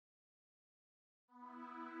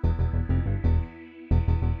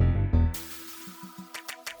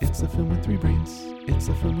It's a film with three brains. It's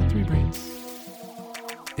a film with three brains.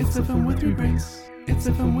 It's a film with three brains. It's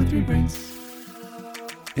a film with three brains.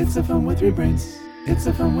 It's a film with three brains. It's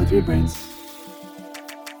a film with three brains.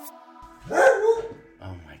 Oh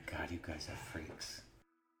my God, you guys are freaks.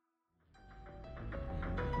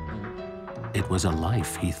 It was a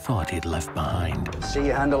life he thought he'd left behind. See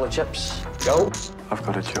you handle the chips. Go. I've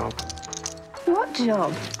got a job What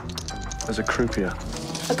job? as a croupier.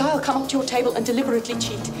 A guy will come up to your table and deliberately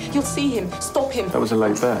cheat. You'll see him, stop him. That was a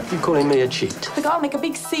late bet. You calling me a cheat? The guy will make a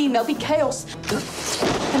big scene, there'll be chaos.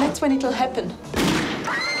 And that's when it'll happen.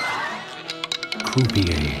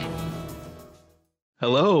 Croupier.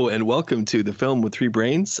 Hello and welcome to The Film with Three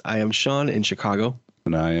Brains. I am Sean in Chicago.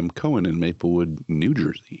 And I am Cohen in Maplewood, New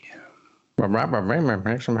Jersey.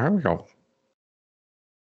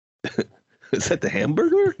 Is that the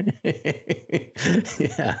hamburger?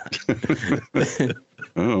 Yeah.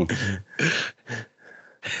 Oh.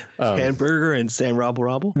 Hamburger and Sam Robble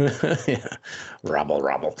Robble? Yeah. Robble.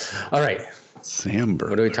 All right. Samber.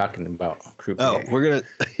 What are we talking about? Croupier. Oh, we're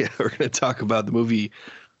gonna talk about the movie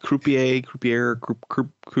Croupier,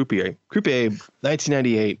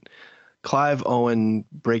 1998. Clive Owen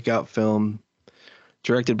breakout film,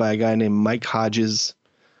 directed by a guy named Mike Hodges,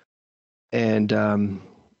 and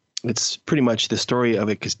it's pretty much the story of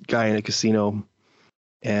a guy in a casino,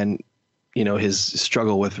 and his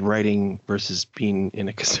struggle with writing versus being in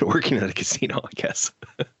a working at a casino, I guess.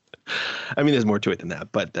 I mean, there's more to it than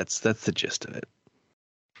that, but that's the gist of it.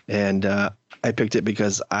 And I picked it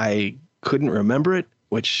because I couldn't remember it,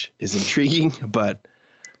 which is intriguing. But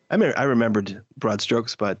I remembered broad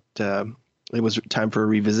strokes, but it was time for a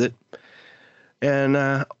revisit. And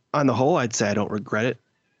on the whole, I'd say I don't regret it.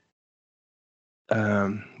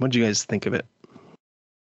 What did you guys think of it?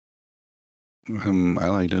 I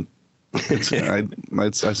liked it. I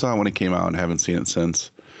saw it when it came out and haven't seen it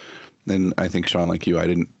since. And I think, Sean, like you, I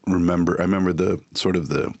didn't remember. I remember the sort of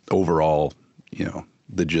the overall,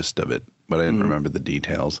 the gist of it, but I didn't remember the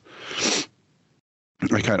details. I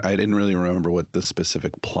didn't really remember what the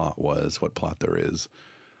specific plot was, what plot there is.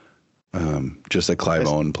 Just that Clive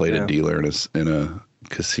Owen played a dealer in a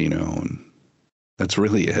casino, and that's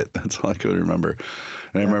really it. That's all I could remember.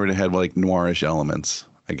 And I remember it had like noirish elements,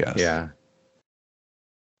 I guess. Yeah.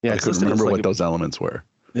 Yeah, I couldn't remember what those elements were.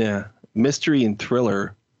 Yeah, mystery and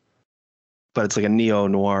thriller, but it's like a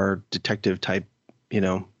neo-noir detective type,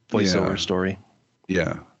 voiceover story.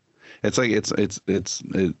 Yeah, it's like it's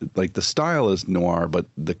like the style is noir, but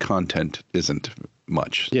the content isn't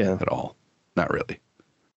much at all. Not really.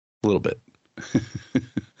 A little bit.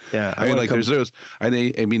 Yeah, I mean, like there's I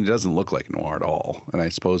mean, it doesn't look like noir at all, and I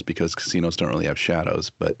suppose because casinos don't really have shadows,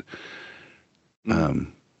 but I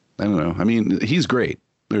don't know. I mean, he's great.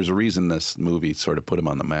 There's a reason this movie sort of put him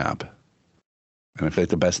on the map, and I think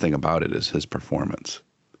the best thing about it is his performance.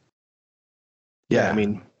 Yeah, I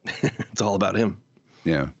mean, it's all about him.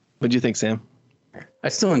 Yeah. What do you think, Sam? I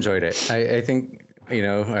still enjoyed it. I think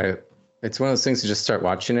it's one of those things, you just start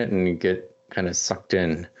watching it and you get kind of sucked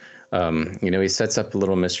in. He sets up a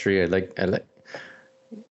little mystery. I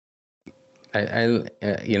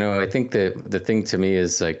think the thing to me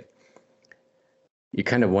is like, you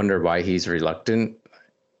kind of wonder why he's reluctant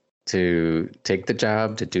to take the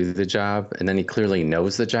job, to do the job. And then he clearly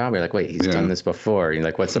knows the job. You're like, wait, he's done this before. You're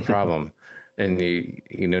like, what's the problem? And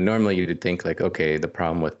normally you'd think like, okay, the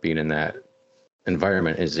problem with being in that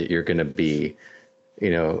environment is that you're going to be,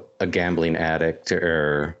 a gambling addict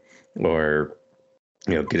or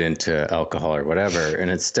get into alcohol or whatever.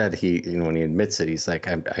 And instead when he admits it, he's like,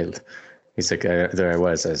 there I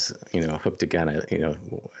was, hooked again.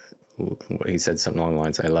 He said something along the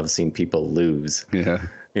lines, I love seeing people lose. Yeah.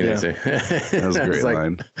 That was a great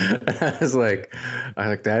line. I was like,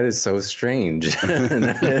 that is so strange. And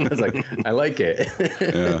I was like, I like it.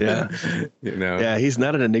 Yeah. Yeah, he's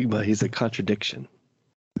not an enigma. He's a contradiction.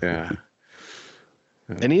 Yeah.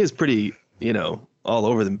 And he is pretty, all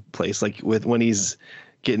over the place. Like when he's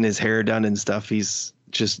getting his hair done and stuff, he's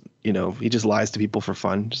just, he just lies to people for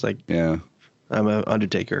fun. Just like, I'm an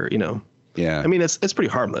undertaker, Yeah. I mean, it's pretty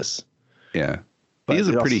harmless. Yeah. He is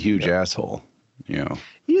a pretty huge asshole,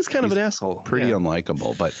 He is kind of an asshole. Pretty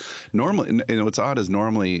unlikable. But normally, what's odd is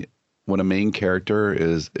normally when a main character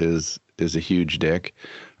is a huge dick,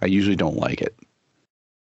 I usually don't like it.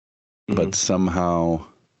 But somehow,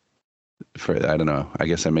 I don't know, I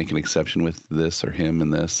guess I make an exception with this or him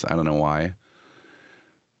in this. I don't know why.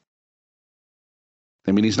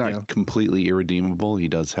 I mean, he's not completely irredeemable. He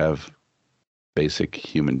does have basic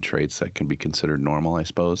human traits that can be considered normal, I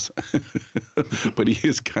suppose. But he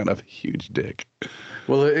is kind of a huge dick.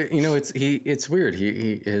 Well, it's weird.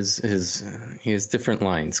 He has different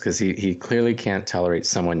lines because he clearly can't tolerate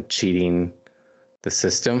someone cheating the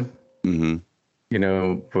system. Mm-hmm.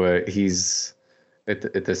 But he's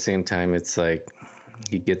at the same time, it's like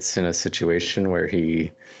he gets in a situation where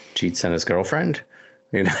he cheats on his girlfriend.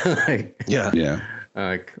 Yeah.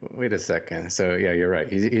 Like, wait a second. So yeah, you're right.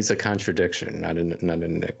 He's a contradiction, not an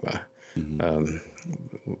enigma.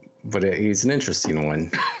 Mm-hmm. But he's an interesting one.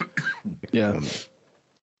 Yeah.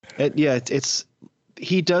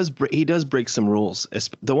 He does break some rules.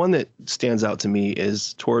 The one that stands out to me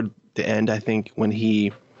is toward the end, I think, when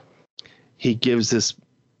he gives this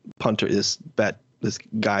punter, this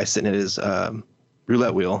guy sitting at his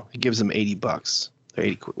roulette wheel, he gives him $80 or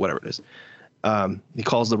 80, whatever it is. He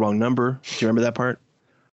calls the wrong number. Do you remember that part?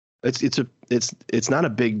 It's not a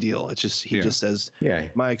big deal. It's just he just says,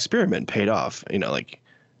 my experiment paid off.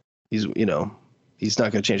 He's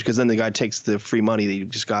not going to change, because then the guy takes the free money that he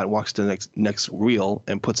just got, walks to the next reel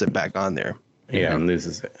and puts it back on there. Yeah, and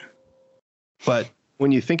loses it. But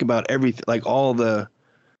when you think about everything, like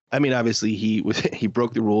obviously he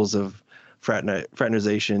broke the rules of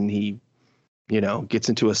fraternization. He, gets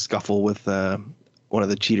into a scuffle with one of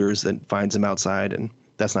the cheaters that finds him outside, and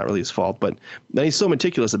that's not really his fault. But then he's so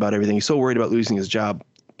meticulous about everything. He's so worried about losing his job,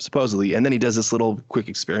 supposedly, and then he does this little quick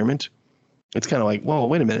experiment. It's kind of like, whoa,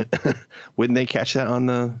 wait a minute. Wouldn't they catch that on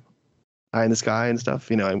the eye in the sky and stuff?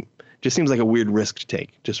 It just seems like a weird risk to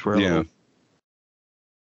take just for a little.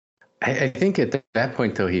 I think at that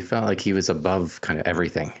point, though, he felt like he was above kind of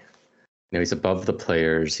everything. He's above the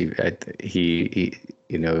players. He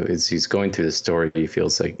as he's going through the story, he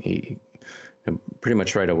feels like pretty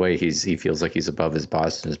much right away, he feels like he's above his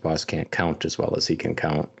boss, and his boss can't count as well as he can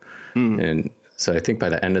count. Mm. And so I think by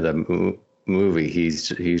the end of the movie, he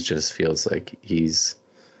just feels like he's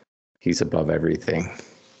above everything.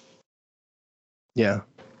 Yeah,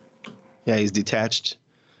 he's detached.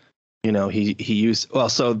 He used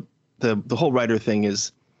so the whole writer thing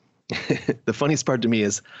is the funniest part to me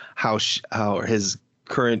is how his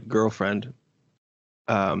current girlfriend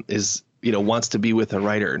is wants to be with a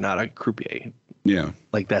writer, not a croupier. Yeah,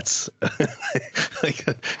 like that's like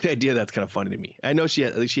the idea that's kind of funny to me. I know she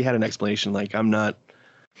had an explanation, like I'm not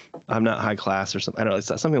high class or something. I don't know. It's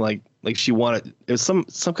something like she wanted, it was some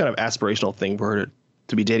kind of aspirational thing for her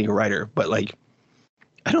to be dating a writer. But like,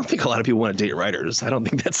 I don't think a lot of people want to date writers. I don't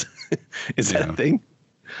think that's is that a thing?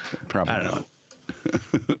 Probably. I don't know.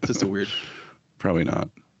 It's just a weird. Probably not.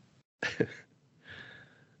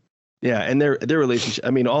 Yeah, and their relationship.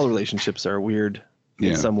 I mean, all relationships are weird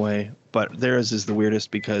in some way, but theirs is the weirdest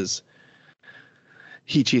because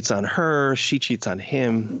he cheats on her, she cheats on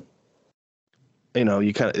him.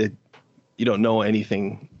 You don't know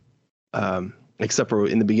anything except for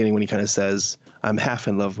in the beginning when he kind of says, I'm half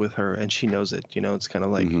in love with her, and she knows it. It's kind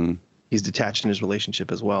of like he's detached in his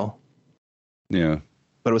relationship as well. Yeah.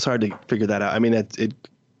 But it was hard to figure that out. I mean,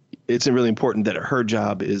 it's really important that her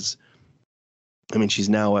job is, she's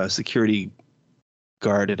now a security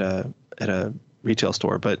guard at a retail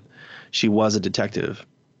store, but she was a detective.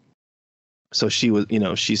 So she was,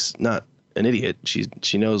 she's not an idiot.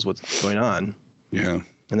 She knows what's going on. Yeah.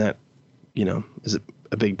 And that, is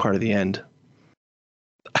a big part of the end.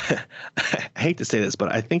 I hate to say this,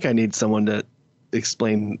 but I think I need someone to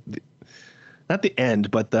explain, not the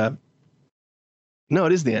end, but no,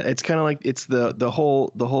 it is the end. It's kind of like, it's the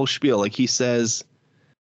whole spiel. Like he says,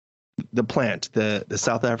 the plant, the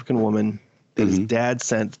South African woman that his dad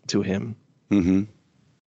sent to him. Mm-hmm.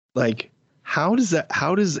 Like, how does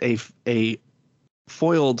a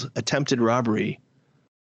foiled attempted robbery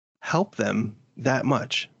help them that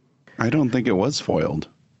much? I don't think it was foiled.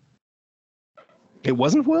 It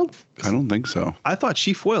wasn't foiled? I don't think so. I thought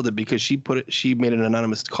she foiled it because she made an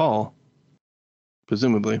anonymous call,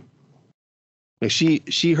 presumably. Like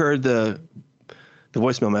she heard the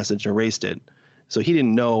voicemail message and erased it. So he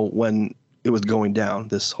didn't know when it was going down,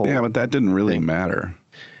 this whole but that didn't really matter.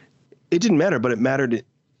 It didn't matter, but it mattered.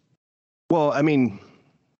 Well,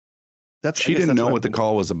 she didn't know what the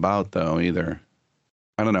call was about, though, either.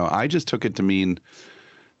 I don't know. I just took it to mean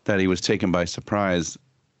that he was taken by surprise,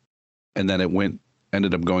 and then it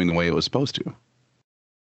ended up going the way it was supposed to.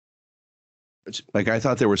 Like, I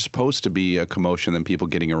thought there was supposed to be a commotion and people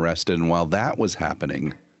getting arrested, and while that was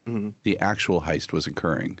happening, the actual heist was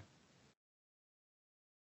occurring.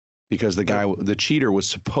 Because the cheater was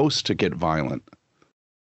supposed to get violent.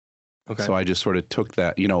 Okay. So I just sort of took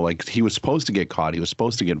that, like he was supposed to get caught. He was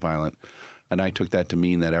supposed to get violent. And I took that to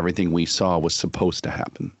mean that everything we saw was supposed to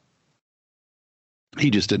happen. He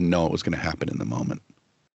just didn't know it was going to happen in the moment.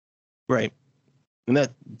 Right. And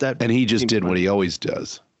and he just did what he always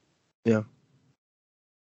does. Yeah.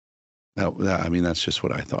 I mean, that's just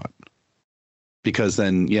what I thought. Because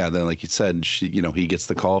then like you said, he gets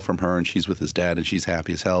the call from her and she's with his dad and she's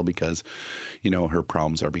happy as hell because, her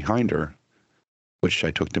problems are behind her, which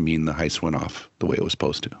I took to mean the heist went off the way it was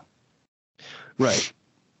supposed to. Right.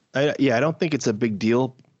 I don't think it's a big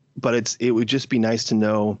deal, but it would just be nice to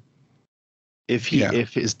know if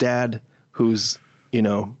his dad, who's,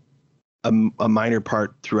 a minor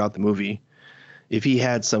part throughout the movie, if he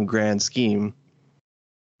had some grand scheme,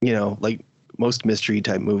 like most mystery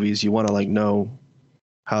type movies, you want to know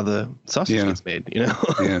how the sausage gets made,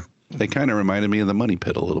 Yeah. They kind of reminded me of The Money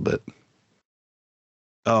Pit a little bit.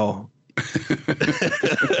 Oh.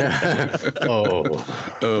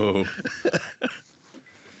 Oh.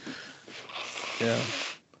 Yeah.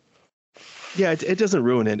 Yeah, it doesn't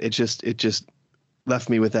ruin it. It just left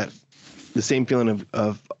me with the same feeling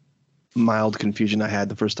of mild confusion I had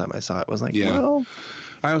the first time I saw it. I was like, well,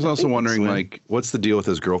 I was also wondering, what's the deal with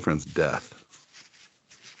his girlfriend's death?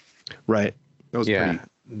 Right. That was that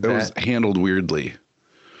was handled weirdly.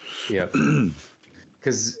 Yeah.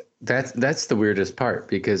 Because that's the weirdest part,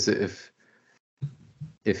 because if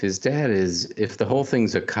his dad if the whole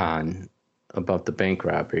thing's a con about the bank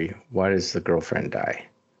robbery, why does the girlfriend die?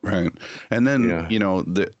 Right. And then,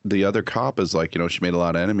 the other cop is like, she made a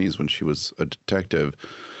lot of enemies when she was a detective.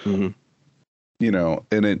 Mm-hmm.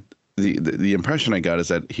 And the impression I got is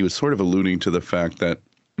that he was sort of alluding to the fact that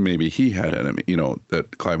maybe he had enemy,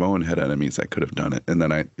 that Clive Owen had enemies that could have done it. And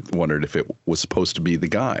then I wondered if it was supposed to be the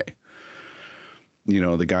guy.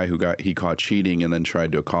 The guy he caught cheating and then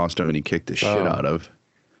tried to accost him and he kicked the shit out of.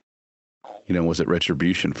 Was it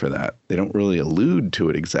retribution for that? They don't really allude to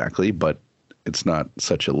it exactly, but it's not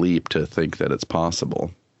such a leap to think that it's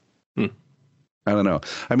possible. I don't know.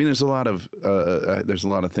 I mean, there's a lot of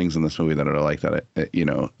things in this movie that are like that.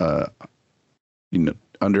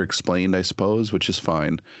 Underexplained, I suppose, which is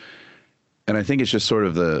fine. And I think it's just sort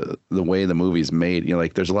of the way the movie's made.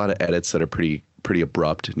 There's a lot of edits that are pretty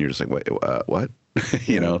abrupt, and you're just like, wait, what?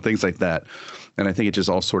 Things like that. And I think it just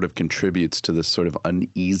all sort of contributes to this sort of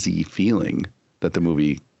uneasy feeling that the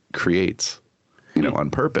movie creates, on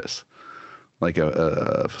purpose. Like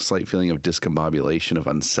a slight feeling of discombobulation, of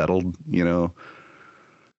unsettled,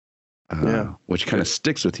 which kind of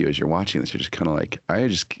sticks with you as you're watching this. You're just kind of like,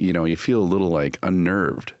 you feel a little like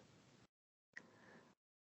unnerved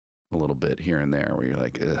a little bit here and there where you're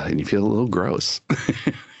like, ugh, and you feel a little gross.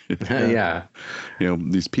 Yeah.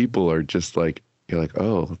 These people are just like, you're like,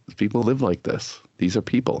 oh, people live like this. These are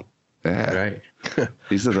people. Yeah. Right.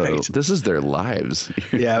 These are this is their lives.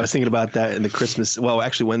 Yeah, I was thinking about that in the Christmas. Well,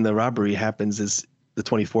 actually, when the robbery happens is the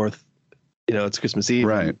 24th. It's Christmas Eve.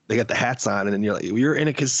 Right. They got the hats on, and then you're like, you're in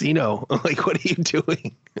a casino. Like, what are you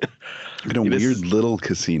doing? In a weird little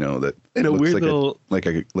casino that looks like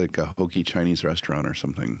a hokey Chinese restaurant or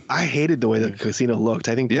something. I hated the way the casino looked.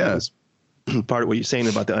 I think that was part of what you're saying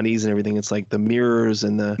about the unease and everything. It's like the mirrors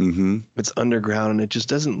and it's underground, and it just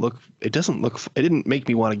doesn't look. It didn't make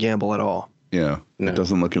me want to gamble at all. Yeah, no. It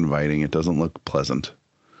doesn't look inviting. It doesn't look pleasant.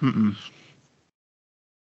 Mm-mm.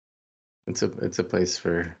 It's a place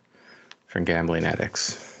for gambling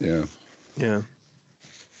addicts. Yeah. Yeah.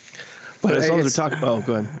 But as long as we're talking, go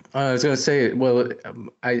ahead. I was going to say, well,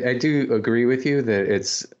 I do agree with you that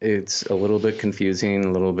it's a little bit confusing,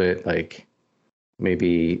 a little bit like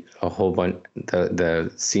maybe a whole bunch.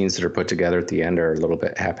 The scenes that are put together at the end are a little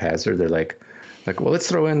bit haphazard. They're like, well, let's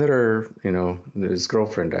throw in that his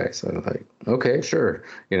girlfriend dies. And I'm like, okay, sure.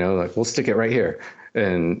 We'll stick it right here.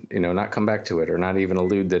 And, not come back to it or not even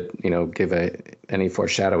allude that, give any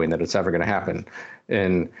foreshadowing that it's ever going to happen.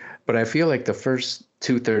 But I feel like the first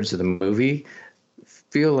 2/3 of the movie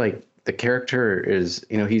feel like the character is,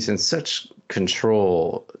 he's in such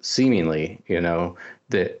control seemingly,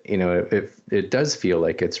 that, it does feel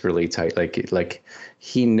like it's really tight. Like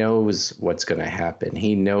he knows what's going to happen.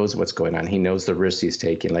 He knows what's going on. He knows the risks he's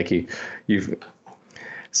taking.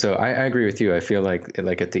 So I agree with you. I feel like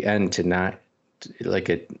at the end to not,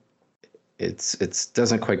 it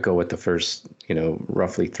doesn't quite go with the first,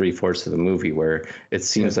 roughly 3/4 of the movie where it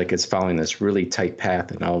seems like it's following this really tight path,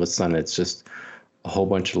 and all of a sudden it's just a whole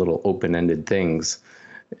bunch of little open-ended things,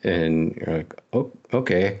 and you're like, oh,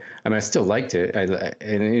 okay. I mean, I still liked it,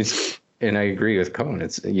 and I agree with Cohen.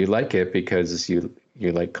 You like it because you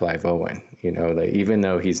like Clive Owen, even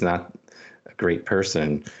though he's not a great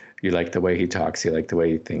person, you like the way he talks, you like the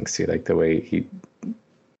way he thinks, you like the way he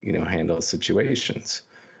handle situations.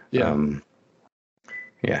 Yeah.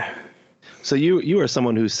 Yeah. So you are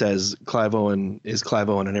someone who says Clive Owen is Clive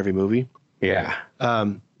Owen in every movie? Yeah.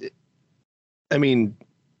 I mean,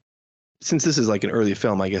 since this is like an early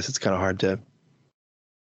film, I guess it's kind of hard to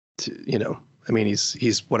I mean,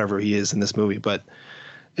 he's whatever he is in this movie, but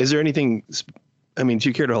is there anything, I mean, do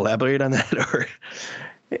you care to elaborate on that? Or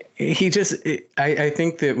He just, I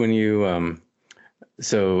think that when you,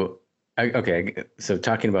 so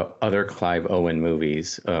talking about other Clive Owen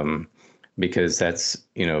movies, because that's,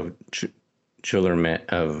 Children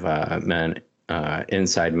of Men,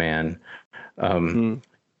 Inside Man,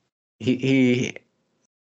 he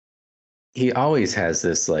always has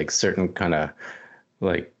this like certain kind of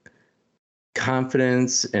like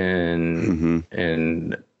confidence and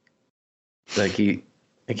like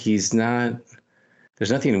he's not,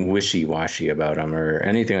 there's nothing wishy-washy about him or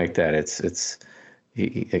anything like that.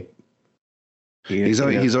 He's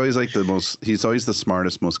always like he's always the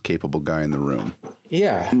smartest, most capable guy in the room.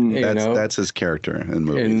 Yeah. That's his character in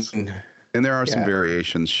movies. And there are some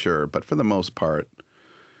variations, sure, but for the most part,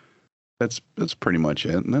 that's pretty much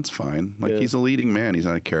it, and that's fine. Like he's a leading man; he's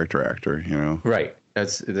not a character actor, Right.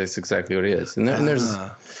 That's exactly what it is. And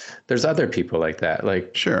there's other people like that.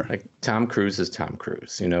 Like sure, like Tom Cruise is Tom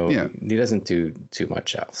Cruise. He doesn't do too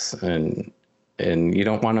much else, and you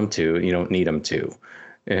don't want him to. You don't need him to.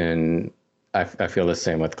 And I feel the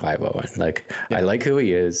same with Clive Owen. Like I like who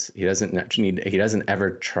he is. He doesn't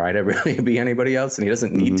ever try to really be anybody else, and he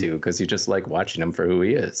doesn't need to because you just like watching him for who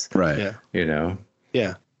he is. Right. Yeah.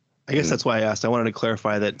 Yeah. I guess that's why I asked. I wanted to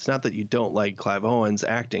clarify that it's not that you don't like Clive Owen's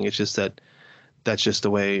acting. It's just that's just the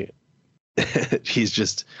way he's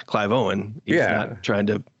just Clive Owen. He's not trying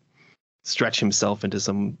to stretch himself into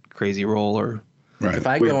some crazy role or. Right. If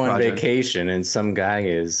I go on vacation and some guy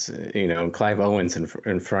is, Clive Owen's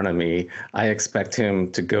in front of me, I expect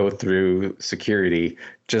him to go through security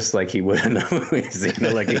just like he would in the movies.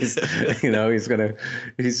 Like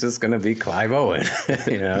he's just gonna be Clive Owen.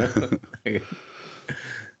 Yeah.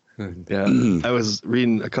 I was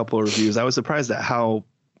reading a couple of reviews. I was surprised at how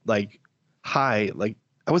high,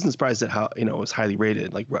 I wasn't surprised at how, it was highly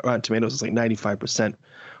rated. Like Rotten Tomatoes is like 95%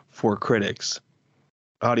 for critics.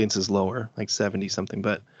 Audience is lower, like 70 something.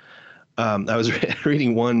 But I was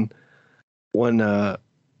reading one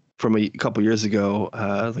from a couple years ago,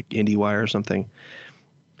 like IndieWire or something.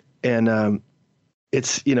 And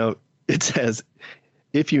it's, it says,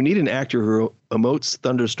 if you need an actor who emotes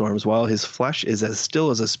thunderstorms while his flesh is as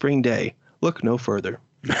still as a spring day, look no further.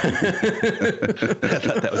 I thought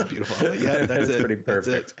that was beautiful. Yeah, that's it. Pretty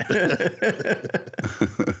perfect.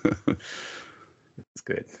 It's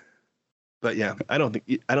good. But yeah, I don't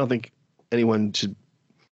think anyone should,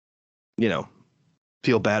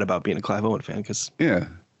 feel bad about being a Clive Owen fan because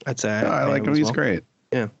I'd say I like him. He's great.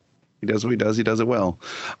 Yeah, he does what he does. He does it well.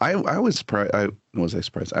 I was surprised. I was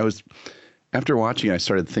after watching. I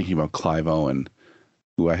started thinking about Clive Owen,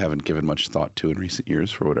 who I haven't given much thought to in recent years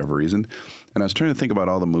for whatever reason, and I was trying to think about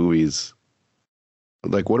all the movies.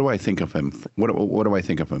 Like, what do I think of him? What do I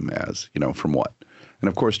think of him as? From what? And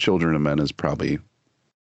of course, Children of Men is probably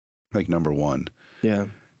like number one. Yeah.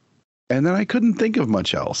 And then I couldn't think of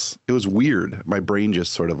much else. It was weird. My brain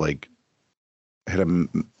just sort of like had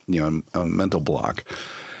a mental block.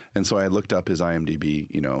 And so I looked up his IMDb,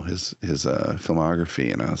 his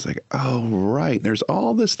filmography, and I was like, oh, right. There's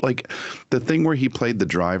all this, like the thing where he played the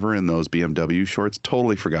driver in those BMW shorts.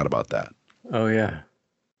 Totally forgot about that. Oh, yeah.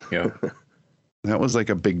 Yeah. That was like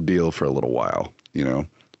a big deal for a little while,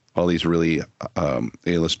 all these really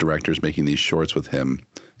A-list directors making these shorts with him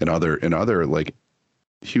and other like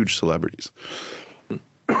huge celebrities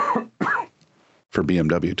for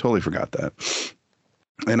BMW. Totally forgot that.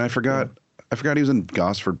 And I forgot he was in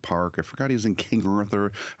Gosford Park. I forgot he was in King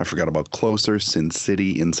Arthur. I forgot about Closer, Sin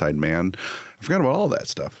City, Inside Man. I forgot about all that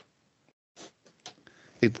stuff.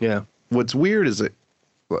 What's weird is that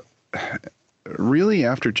really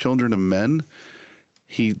after Children of Men,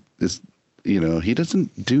 he is, he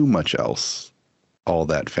doesn't do much else all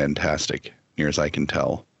that fantastic, near as I can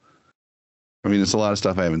tell. I mean, it's a lot of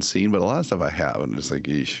stuff I haven't seen, but a lot of stuff I have, and it's like,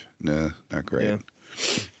 eesh, nah, not great.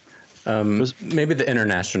 Yeah. Maybe The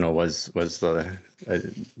International was the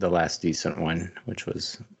last decent one, which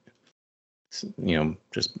was,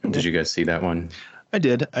 did you guys see that one? I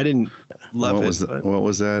did. I didn't love it. What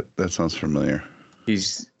was that? That sounds familiar.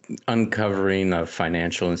 He's uncovering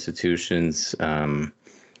financial institutions'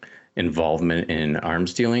 involvement in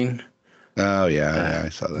arms dealing. Oh yeah, I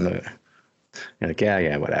saw that. Like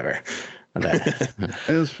whatever. I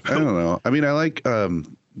don't know. I mean, I like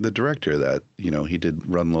the director that he did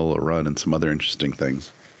Run Lola Run and some other interesting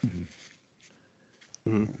things.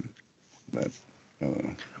 Mm-hmm. But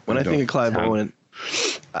when I think of Clive Owen,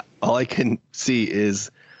 all I can see is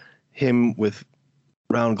him with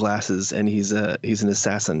round glasses, and he's an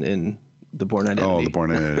assassin in The Bourne Identity. Oh, The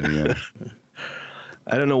Bourne Identity, yeah.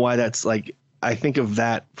 I don't know why that's like. I think of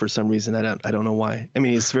that for some reason. I don't know why. I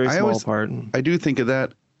mean, it's a very small part. I do think of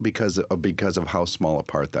that because of how small a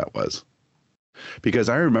part that was. Because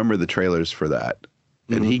I remember the trailers for that,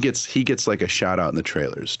 and he gets like a shout out in the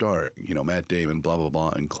trailers. Star, Matt Damon, blah blah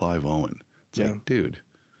blah, and Clive Owen. It's like, dude,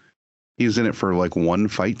 he was in it for like one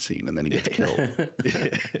fight scene, and then he gets killed.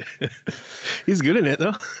 He's good in it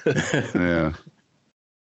though. Yeah.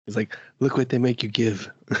 He's like, look what they make you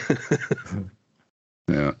give.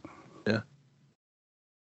 Yeah. Yeah.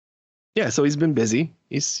 Yeah, so he's been busy.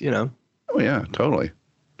 He's, Oh, yeah, totally.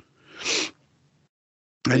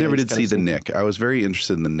 I never did see The Nick. I was very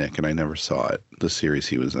interested in The Nick, and I never saw it, the series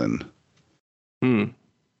he was in. I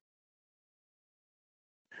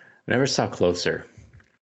never saw Closer.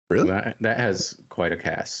 Really? That has quite a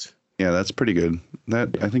cast. Yeah, that's pretty good.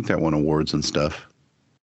 I think that won awards and stuff.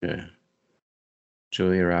 Yeah.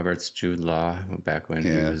 Julia Roberts, Jude Law, back when he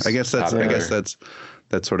was I guess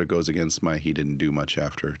that sort of goes against my he didn't do much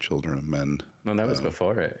after Children of Men. No, that was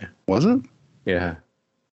before it. Was it? Yeah.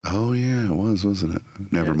 Oh, yeah, it was, wasn't it?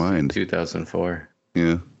 Never mind. 2004.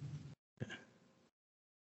 Yeah.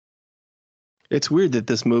 It's weird that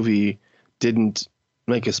this movie didn't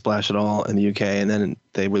make a splash at all in the UK, and then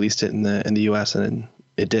they released it in the US, and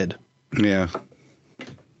it did. Yeah.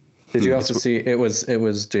 Did you also see it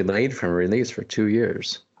was delayed from release for 2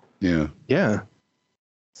 years? Yeah. Yeah.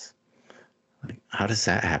 Like, how does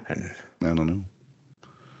that happen? I don't know.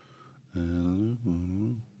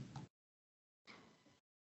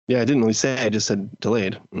 Yeah, I didn't really say. I just said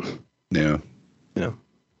delayed. Yeah.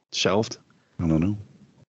 Shelved. I don't know.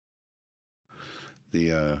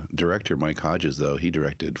 The director, Mike Hodges, though, he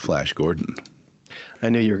directed Flash Gordon. I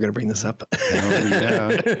knew you were going to bring this up. Oh, yeah.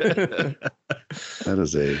 That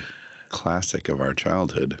is a classic of our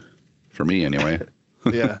childhood. For me, anyway.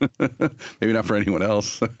 Yeah. Maybe not for anyone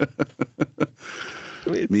else.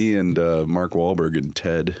 Me and Mark Wahlberg and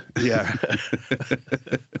Ted. Yeah.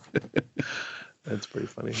 That's pretty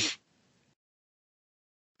funny.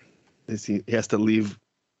 He has to leave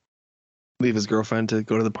his girlfriend to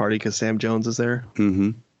go to the party because Sam Jones is there. Mm-hmm.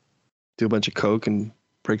 Do a bunch of coke and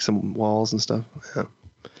break some walls and stuff. Yeah.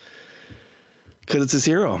 Because it's his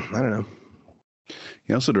hero. I don't know.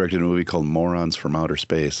 He also directed a movie called Morons from Outer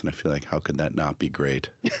Space, and I feel like how could that not be great?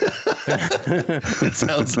 It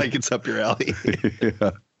sounds like it's up your alley. Yeah.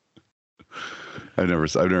 I've never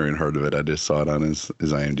even heard of it. I just saw it on his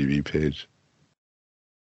IMDb page.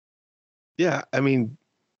 Yeah, I mean,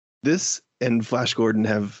 this and Flash Gordon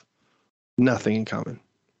have nothing in common.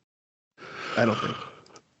 I don't think.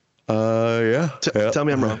 Yeah. Tell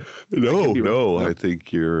me I'm wrong. No. I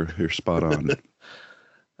think you're spot on.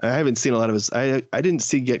 I haven't seen a lot of his. I didn't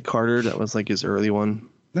see Get Carter. That was like his early one.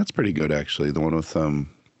 That's pretty good, actually. The one with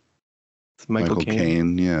Michael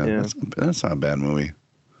Caine. Yeah. That's not a bad movie.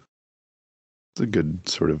 It's a good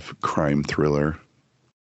sort of crime thriller.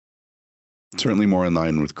 Certainly more in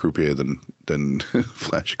line with Croupier than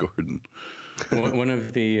Flash Gordon. One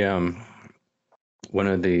of the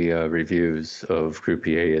reviews of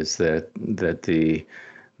Croupier is that the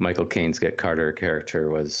Michael Caine's Get Carter character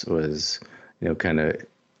was kind of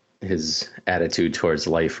his attitude towards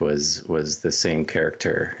life was the same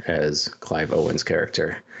character as Clive Owen's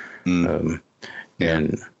character. And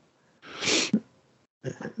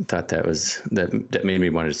thought that made me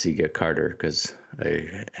want to see Get Carter because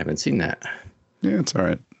I haven't seen that. Yeah, it's all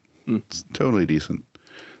right. It's totally decent.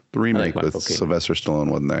 The remake with Sylvester Stallone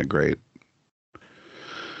wasn't that great.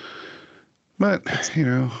 But,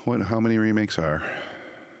 how many remakes are?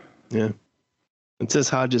 Yeah. It says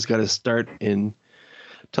Hodges got to start in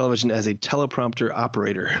television as a teleprompter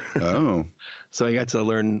operator. Oh. So he got to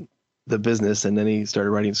learn the business, and then he started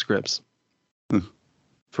writing scripts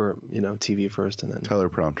for, TV first, and then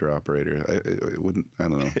teleprompter operator. I wouldn't, I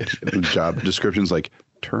don't know. Job descriptions like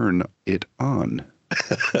turn it on.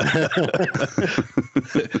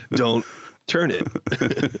 Don't turn it.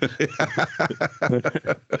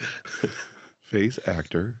 Face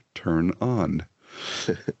actor, turn on.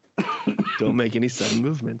 Don't make any sudden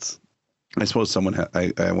movements. I suppose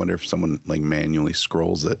I wonder if someone like manually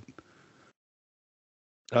scrolls it.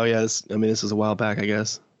 Oh yeah, this is a while back, I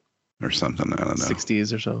guess. Or something, I don't know.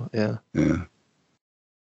 60s or so, yeah. Yeah.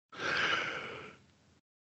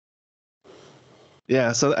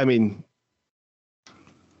 Yeah, so I mean,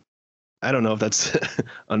 I don't know if that's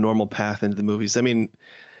a normal path into the movies. I mean,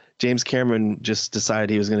 James Cameron just decided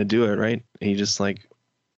he was going to do it, right? He just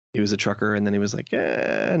he was a trucker, and then he was like,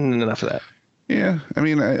 enough of that. Yeah, I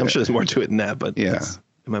mean, I'm sure there's more to it than that, but yeah,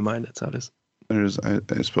 in my mind, that's how it is.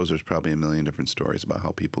 I suppose there's probably a million different stories about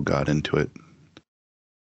how people got into it.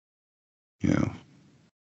 You know,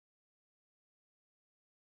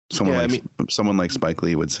 someone like Spike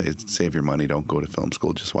Lee would say, "Save your money, don't go to film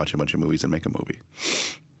school. Just watch a bunch of movies and make a movie.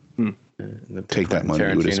 Take that money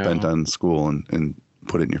you would have spent on school and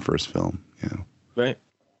put it in your first film." You know, right?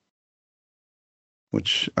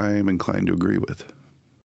 Which I am inclined to agree with.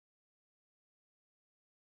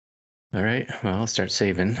 All right. Well, I'll start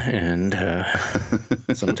saving, and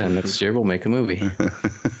sometime next year we'll make a movie.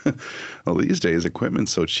 Well, these days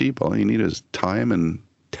equipment's so cheap. All you need is time and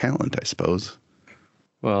talent, I suppose.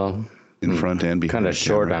 Well, in front and behind. Kind of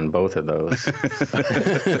short on both of those.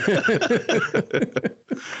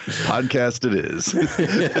 Podcast it is.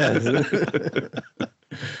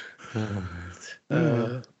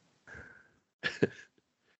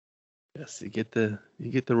 Yes, you get the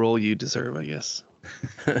role you deserve, I guess.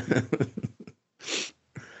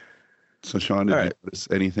 So, Sean, did you notice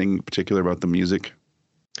anything particular about the music?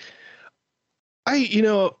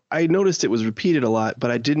 I noticed it was repeated a lot,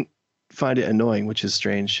 but I didn't find it annoying, which is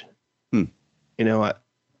strange.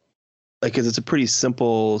 Because it's a pretty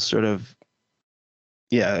simple sort of,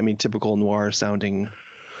 typical noir sounding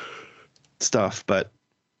stuff, but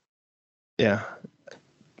yeah,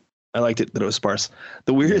 I liked it that it was sparse.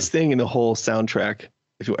 The weirdest thing in the whole soundtrack,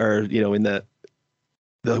 the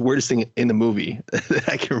weirdest thing in the movie that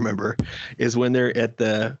I can remember is when they're at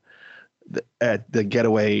the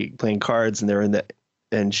getaway playing cards, and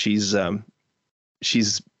and she's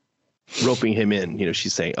roping him in.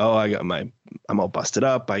 She's saying, "Oh, I'm all busted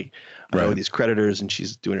up. I owe these creditors," and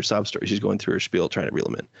she's doing her sob story. She's going through her spiel trying to reel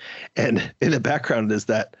him in, and in the background is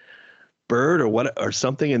that bird or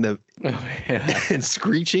something in the and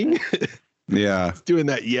screeching. Yeah, doing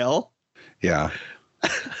that yell. Yeah.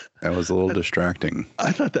 That was a little distracting.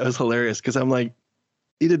 I thought that was hilarious because I'm like,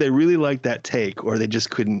 either they really liked that take or they just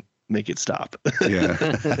couldn't make it stop. Yeah.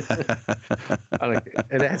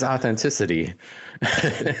 It adds authenticity.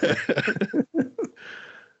 I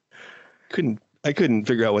couldn't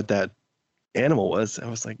figure out what that animal was. I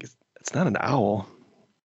was like, it's not an owl.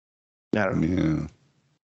 I don't know.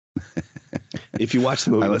 Yeah. If you watch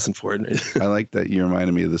the movie, listen for it. I like that you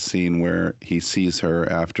reminded me of the scene where he sees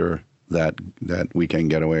her after that weekend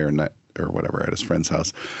getaway or whatever at his friend's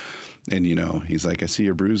house, and he's like, "I see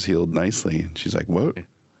your bruise healed nicely," and she's like, "What?"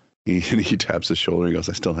 He taps his shoulder and goes,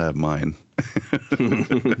 "I still have mine."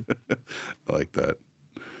 I like that.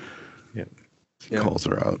 Yeah. He calls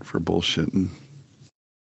her out for bullshitting.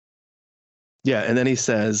 Yeah, and then he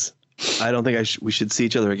says, "I don't think we should see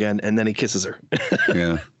each other again," and then he kisses her.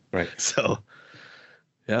 Yeah. Right. So,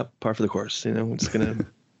 yeah, par for the course. I'm just gonna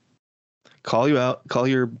call you out, call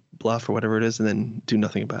your bluff or whatever it is, and then do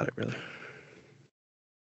nothing about it, really.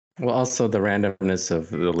 Well, also the randomness of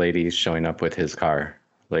the lady showing up with his car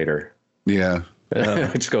later. Yeah.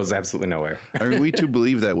 Which goes absolutely nowhere. Are we to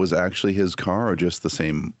believe that was actually his car or just the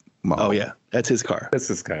same model? Oh, yeah. That's his car. That's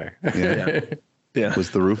his car. Yeah. Yeah.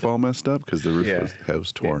 Was the roof all messed up? Because the roof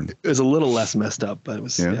was torn. It was a little less messed up, but it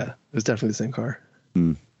was, it was definitely the same car.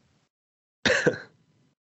 Hmm.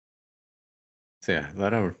 So, yeah, a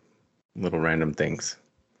lot of little random things.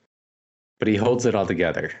 But he holds it all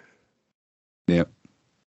together. Yeah.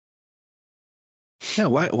 Yeah,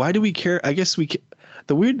 why do we care? I guess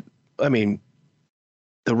the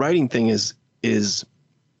writing thing is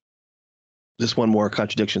just one more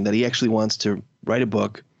contradiction, that he actually wants to write a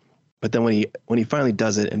book, but then when he finally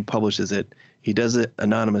does it and publishes it, he does it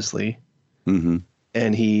anonymously. Mm-hmm.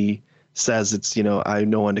 And he says it's, I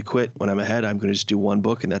know when to quit. When I'm ahead, I'm going to just do one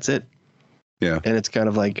book and that's it. Yeah. And it's kind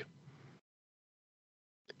of like,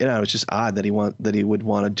 it's just odd that he would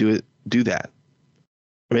want to do that.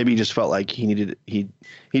 Or maybe he just felt like it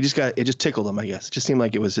just tickled him, I guess. It just seemed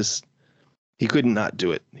like it was just, he couldn't not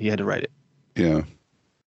do it. He had to write it. Yeah.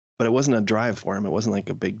 But it wasn't a drive for him. It wasn't like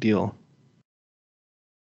a big deal.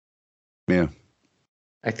 Yeah.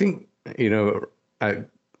 I think, the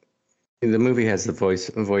movie has the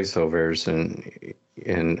voiceovers and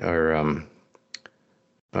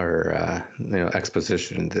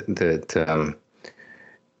exposition that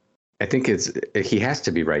I think he has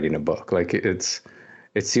to be writing a book. Like it's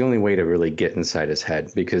the only way to really get inside his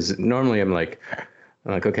head, because normally I'm like,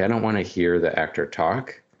 okay, I don't want to hear the actor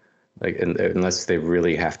talk, like unless they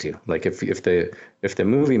really have to. Like if the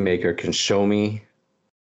movie maker can show me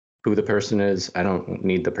who the person is, I don't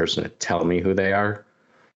need the person to tell me who they are.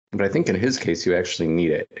 But I think in his case, you actually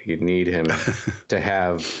need it. You need him to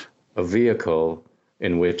have a vehicle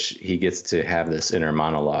in which he gets to have this inner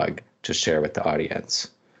monologue to share with the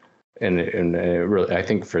audience. And it really, I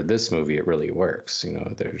think for this movie, it really works.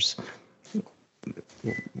 There's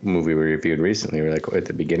movie we reviewed recently. We're like at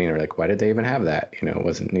the beginning, we're like, why did they even have that? You know, it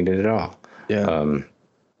wasn't needed at all. Yeah.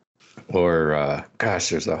 Gosh,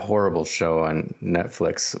 there's a horrible show on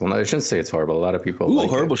Netflix. Well, I shouldn't say it's horrible. A lot of people. Ooh, like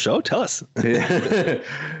horrible show. Tell us.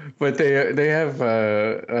 But they have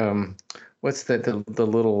what's the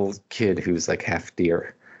little kid who's like half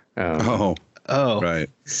deer? Oh, right.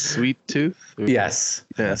 Sweet Tooth. Yes.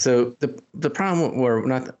 Yeah. So the problem, or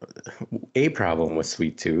not a problem with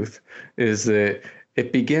Sweet Tooth, is that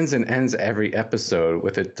it begins and ends every episode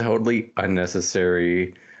with a totally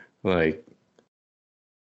unnecessary, like,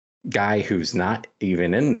 guy who's not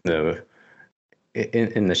even in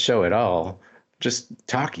the show at all, just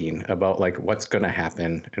talking about like what's going to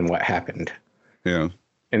happen and what happened. Yeah.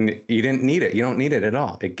 And you didn't need it. You don't need it at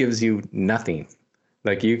all. It gives you nothing.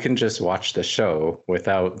 Like you can just watch the show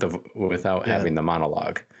without having the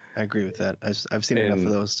monologue. I agree with that. I've seen enough of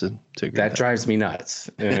those to agree. That drives me nuts.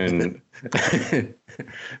 And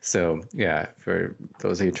so yeah, for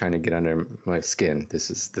those of you trying to get under my skin, this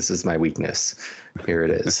is my weakness. Here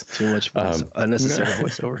it is. Too much unnecessary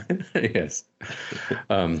voiceover. Yes.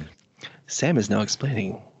 Sam is now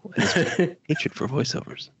explaining his hatred for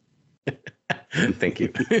voiceovers. Thank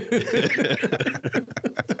you.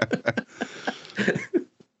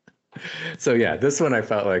 So yeah, this one I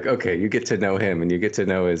felt like, okay, you get to know him and you get to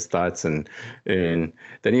know his thoughts, and then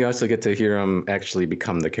you also get to hear him actually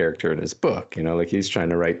become the character in his book. You know, like he's trying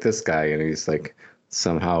to write this guy and he's like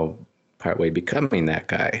somehow partway becoming that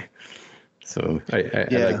guy. So I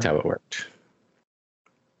liked how it worked.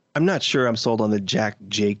 I'm not sure I'm sold on the Jack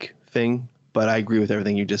Jake thing, but I agree with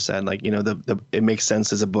everything you just said. Like, you know, it makes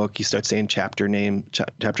sense as a book. You start saying chapter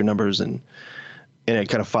numbers, and it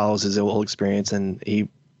kind of follows his whole experience, and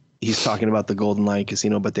he's talking about the Golden Lion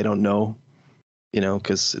Casino, but they don't know, you know,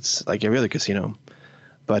 because it's like every other casino.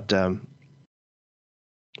 But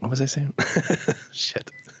what was I saying?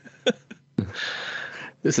 Shit.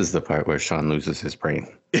 This is the part where Sean loses his brain.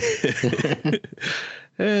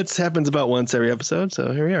 It happens about once every episode,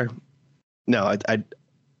 so here we are. No, I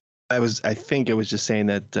think it was just saying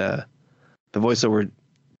that the voiceover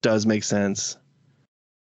does make sense.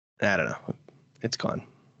 I don't know. It's gone.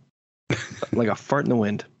 Like a fart in the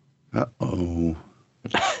wind. Uh-oh,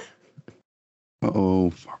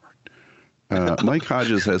 fart. Mike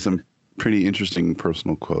Hodges has some pretty interesting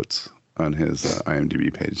personal quotes on his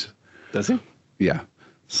IMDb page. Does he? Yeah.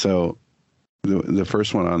 So the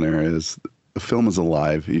first one on there is, a film is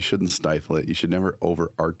alive. You shouldn't stifle it. You should never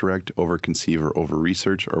art direct, over conceive, or over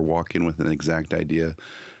research, or walk in with an exact idea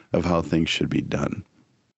of how things should be done.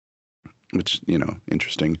 Which, you know,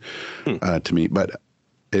 interesting to me. But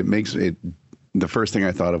it makes it, the first thing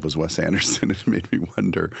I thought of was Wes Anderson. It made me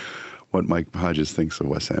wonder what Mike Hodges thinks of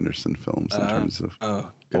Wes Anderson films in terms of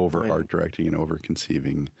art directing and over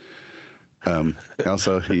conceiving.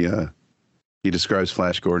 Also, he describes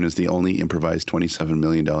Flash Gordon as the only improvised $27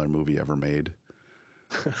 million movie ever made.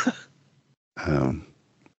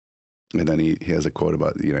 And then he has a quote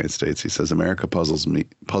about the United States. He says, "America puzzled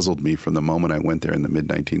me from the moment I went there in the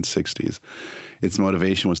mid-1960s. Its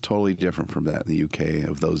motivation was totally different from that in the UK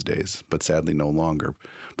of those days, but sadly no longer.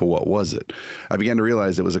 But what was it? I began to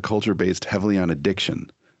realize it was a culture based heavily on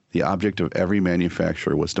addiction. The object of every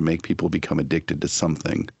manufacturer was to make people become addicted to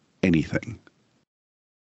something, anything."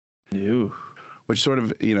 Ew. Which sort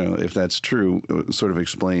of, you know, if that's true, sort of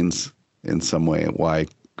explains in some way why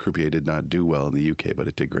Croupier did not do well in the UK, but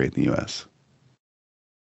it did great in the US.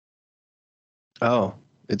 Oh,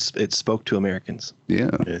 it spoke to Americans. Yeah.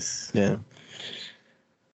 Yes. Yeah.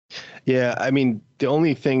 Yeah. I mean, the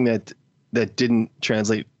only thing that didn't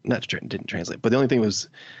translate, didn't translate, but the only thing was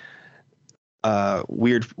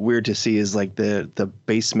weird to see is like the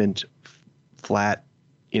basement flat,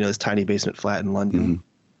 you know, this tiny basement flat in London.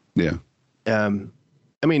 Mm-hmm. Yeah.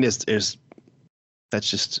 I mean, there's that's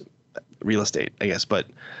just real estate, I guess, but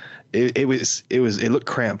it looked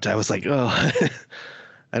cramped. I was like, oh,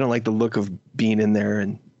 I don't like the look of being in there,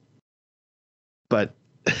 but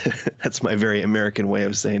that's my very American way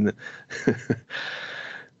of saying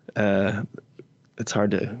that. It's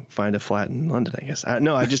hard to find a flat in London, I guess.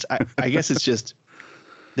 I guess it's just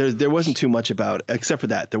there wasn't too much about, except for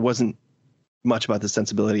that, there wasn't much about the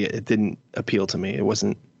sensibility. It didn't appeal to me. It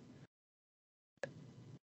wasn't.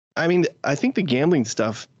 I mean, I think the gambling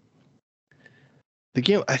stuff,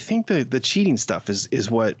 I think the cheating stuff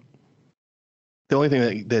is what the only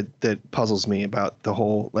thing that puzzles me about the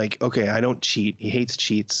whole, like, okay, I don't cheat. He hates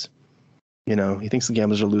cheats. You know, he thinks the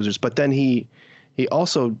gamblers are losers, but then he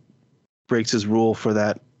also breaks his rule for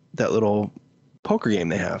that little poker game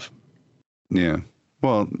they have. Yeah.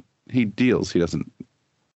 Well, he deals. He doesn't.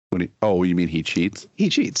 You mean he cheats? He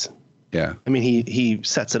cheats. Yeah. I mean, he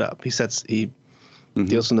sets it up. He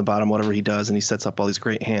deals from the bottom, whatever he does, and he sets up all these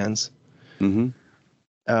great hands. Mm-hmm.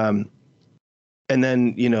 And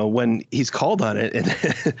then, when he's called on it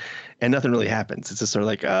and nothing really happens, it's just sort of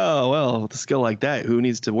like, oh, well, with a skill like that, who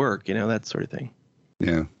needs to work? That sort of thing.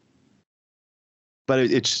 Yeah. But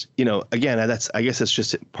it's, again, I guess that's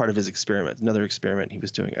just part of his experiment, another experiment he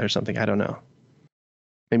was doing or something. I don't know.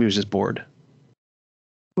 Maybe he was just bored.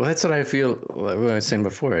 Well, that's what I feel. What I was saying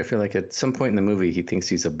before. I feel like at some point in the movie, he thinks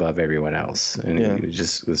he's above everyone else, and he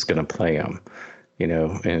just was going to play him,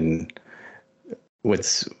 And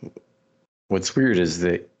what's weird is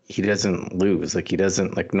that he doesn't lose. Like he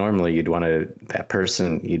doesn't like normally you'd want to that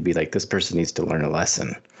person. You'd be like, this person needs to learn a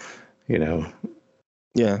lesson,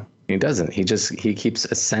 Yeah. He doesn't. He keeps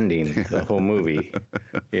ascending the whole movie.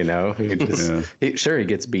 He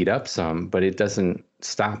gets beat up some, but it doesn't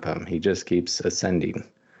stop him. He just keeps ascending.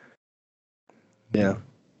 Yeah.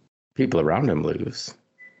 People around him lose.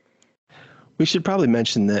 We should probably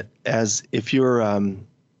mention that as if you're,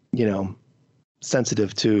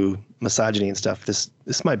 sensitive to misogyny and stuff, this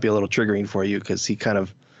might be a little triggering for you because he kind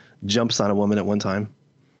of jumps on a woman at one time.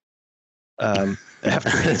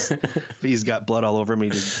 After he's got blood all over him, he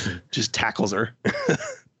just tackles her.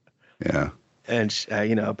 Yeah. And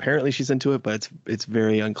apparently she's into it, but it's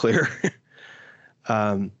very unclear.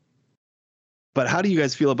 But how do you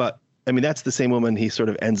guys feel about? I mean, that's the same woman he sort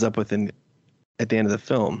of ends up with at the end of the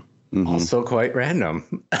film. Mm-hmm. Also quite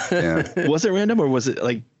random. Yeah. Was it random or was it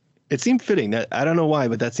like? It seemed fitting. That I don't know why,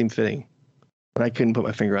 but that seemed fitting, and I couldn't put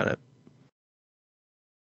my finger on it.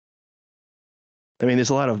 I mean,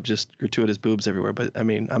 there's a lot of just gratuitous boobs everywhere, but I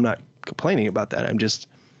mean, I'm not complaining about that. I'm just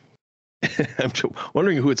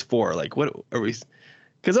wondering who it's for. Like, what are we?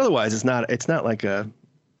 Because otherwise, it's not like a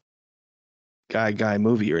guy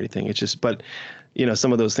movie or anything. It's just, but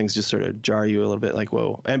some of those things just sort of jar you a little bit. Like,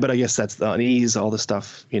 whoa! But I guess that's the unease, all the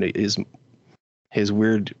stuff. Is his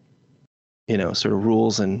weird, sort of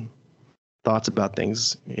rules and thoughts about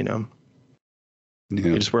things. Yeah.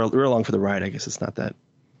 We're along for the ride. I guess it's not that.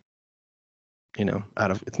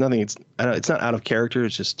 It's not out of character.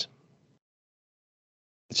 It's just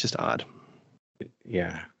odd.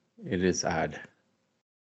 Yeah, it is odd.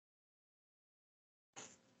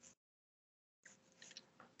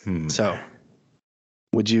 So,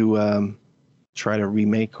 would you try to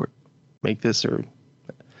remake or make this, or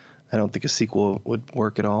I don't think a sequel would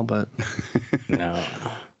work at all, but no.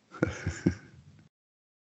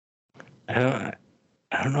 I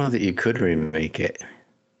don't know that you could remake it.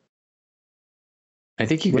 I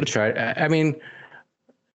think you could try. I mean,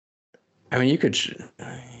 you could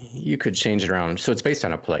change it around. So it's based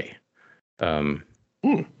on a play.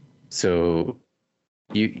 So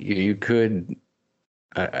you could.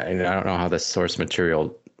 I don't know how the source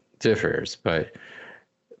material differs, but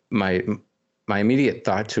my immediate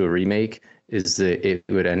thought to a remake is that it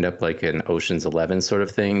would end up like an Ocean's 11 sort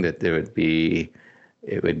of thing. That it'd be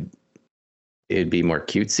more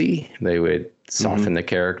cutesy. They would soften the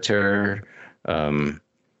character. And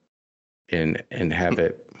have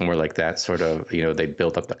it more like that sort of, they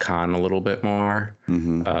built up the con a little bit more.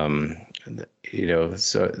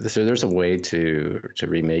 So there's a way to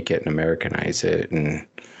remake it and Americanize it and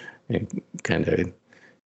kind of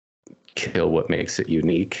kill what makes it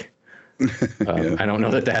unique. I don't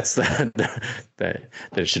know that that's that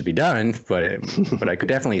it should be done, but I could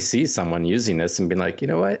definitely see someone using this and being like, you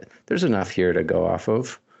know what, there's enough here to go off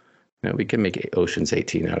of. We can make Ocean's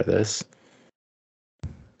 18 out of this.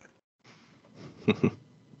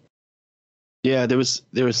 Yeah, there was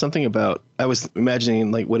something about, I was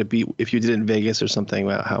imagining, like, would it be if you did it in Vegas or something?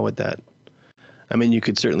 How would that? I mean, you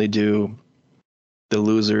could certainly do the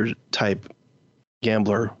loser type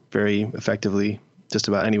gambler very effectively just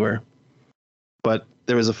about anywhere. But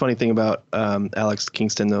there was a funny thing about Alex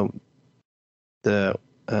Kingston, though, the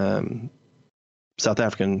South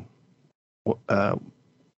African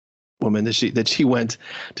woman that she went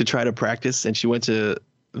to try to practice, and she went to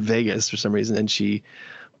Vegas for some reason, and she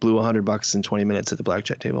blew $100 in 20 minutes at the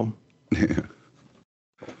blackjack table.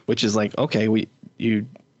 Which is like, okay, you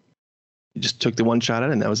just took the one shot at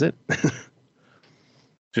it and that was it.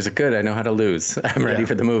 She's like, good, I know how to lose. I'm ready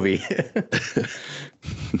for the movie.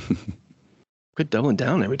 Quit doubling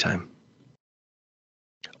down every time.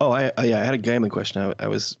 Oh, I had a gambling question I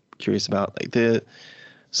was curious about. Like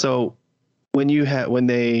so when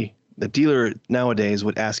the dealer nowadays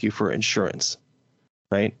would ask you for insurance,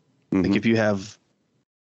 right? Like if you have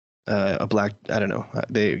a black, I don't know,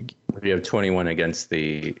 you have 21 against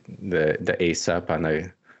the ace up on the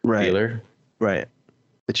dealer, right?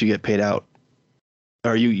 That you get paid out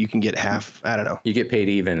Or you can get half. I don't know. You get paid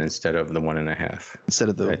even instead of the 1.5. Instead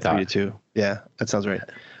of the 3-2. Yeah, that sounds right.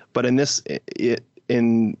 But in this,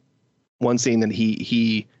 in one scene that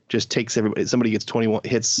he just takes everybody. Somebody gets 21,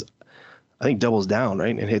 hits, I think doubles down,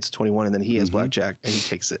 right, and hits 21, and then he has blackjack and he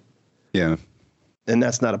takes it. Yeah. And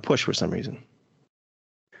that's not a push for some reason.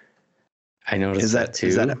 I noticed that too.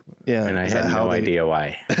 Yeah, and I had no idea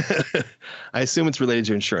why. I assume it's related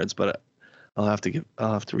to insurance, but I'll have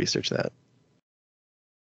to research that.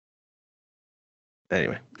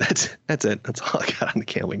 Anyway, that's it. That's all I got on the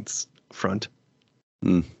gambling front.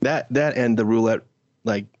 That and the roulette,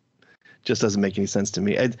 like, just doesn't make any sense to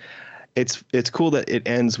me. It's cool that it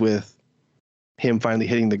ends with him finally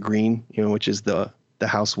hitting the green, which is the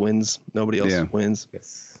house wins. Nobody else wins.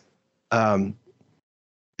 Yes. And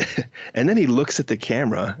then he looks at the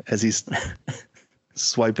camera as he's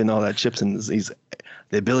swiping all that chips, and he's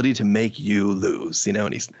the ability to make you lose,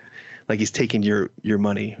 and he's taking your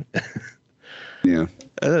money. Yeah.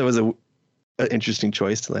 I thought it was an interesting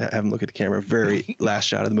choice to have him look at the camera. Very last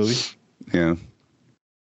shot of the movie. Yeah.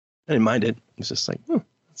 I didn't mind it. It's just like,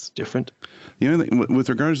 it's different. With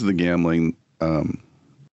regards to the gambling,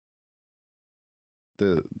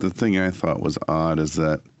 the thing I thought was odd is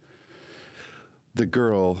that the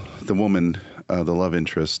woman, the love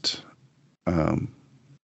interest,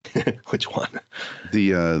 which one?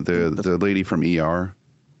 The lady from ER.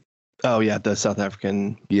 Oh yeah, the South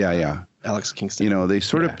African. Yeah. Alex Kingston. They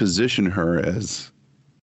sort of position her as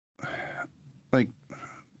like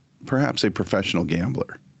perhaps a professional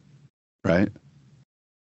gambler, right?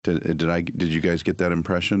 Did you guys get that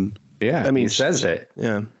impression? Yeah, I mean, he says it.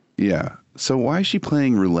 Yeah. Yeah. So why is she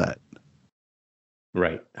playing roulette?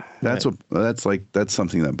 Right. That's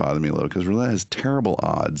something that bothered me a little, because roulette has terrible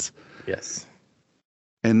odds. Yes.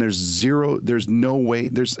 And there's no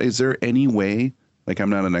way, is there any way, like,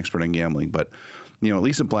 I'm not an expert on gambling, but at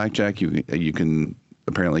least in blackjack you can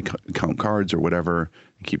apparently count cards or whatever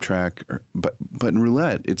and keep track, but in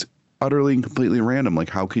roulette it's utterly and completely random. Like,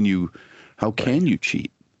 how can you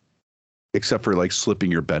cheat except for like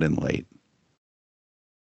slipping your bet in late?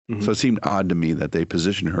 Mm-hmm. So it seemed odd to me that they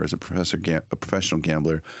positioned her as a professional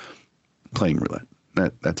gambler playing roulette.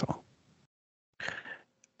 That's all.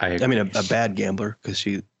 I mean, a bad gambler, because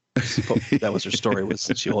that was her story,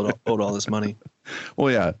 was she owed all this money.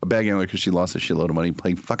 Well, yeah, a bad gambler because she lost a shitload of money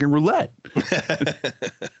playing fucking roulette.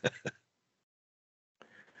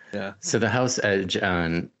 Yeah. So the house edge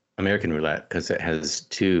on American roulette, because it has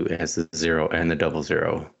the 0 and the double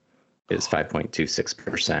 0, is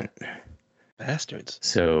 5.26%. Bastards.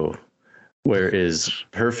 So, whereas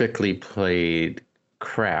perfectly played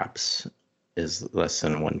craps is less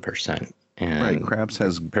than 1%. And right, craps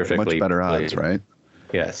has much better odds, right?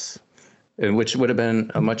 Yes. And which would have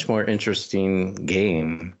been a much more interesting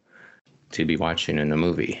game to be watching in the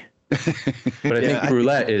movie. But I think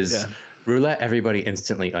roulette everybody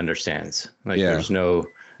instantly understands. Like, there's no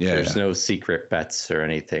secret bets or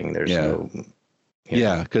anything. There's no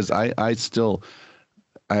because I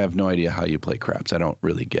have no idea how you play craps. I don't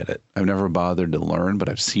really get it. I've never bothered to learn, but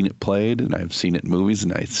I've seen it played and I've seen it in movies,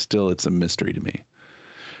 and it's a mystery to me.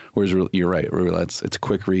 Whereas you're right, roulette's it's a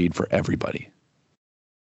quick read for everybody.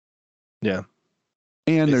 Yeah.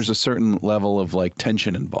 And there's a certain level of like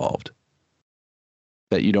tension involved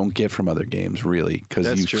that you don't get from other games, really,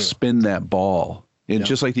 because you spin that ball. And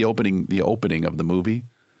just like the opening of the movie.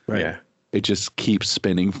 Right. Yeah. It just keeps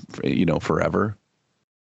spinning, forever.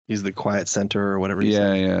 He's the quiet center or whatever.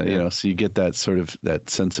 Yeah. So you get that sort of that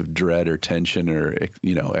sense of dread or tension or,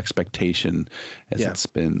 expectation as it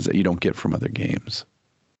spins that you don't get from other games.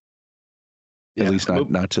 Yeah. At least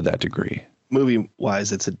not to that degree. Movie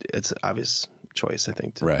wise, it's an obvious choice, I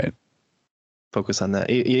think, to focus on that.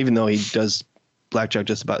 Even though he does blackjack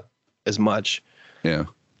just about as much,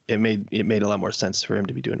 it made a lot more sense for him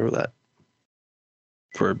to be doing roulette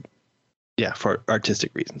for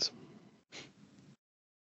artistic reasons.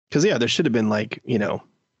 Because there should have been like a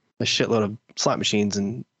shitload of slot machines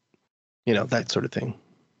and that sort of thing.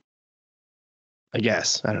 I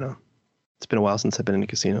guess, I don't know. It's been a while since I've been in a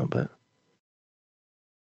casino, but.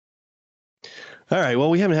 All right. Well,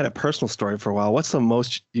 we haven't had a personal story for a while. What's the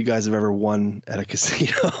most you guys have ever won at a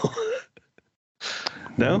casino?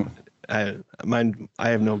 No, I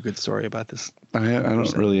have no good story about this. I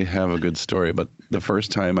don't really have a good story, but the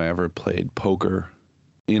first time I ever played poker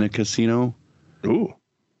in a casino,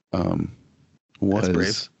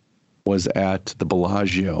 was at the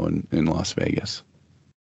Bellagio in Las Vegas.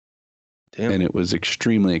 Damn. And it was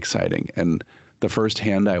extremely exciting. And the first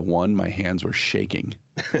hand I won, my hands were shaking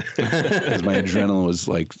because my adrenaline was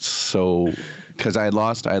like so. Because I had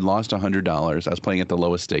lost $100. I was playing at the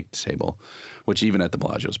lowest stake table, which even at the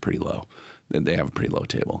Bellagio is pretty low. They have a pretty low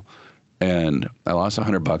table, and I lost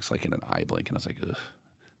 $100 like in an eye blink, and I was like, ugh.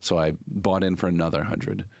 So I bought in for another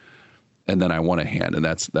 100, and then I won a hand, and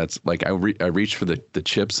that's like I reached for the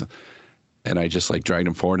chips, and I just like dragged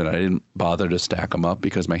them forward, and I didn't bother to stack them up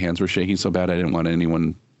because my hands were shaking so bad. I didn't want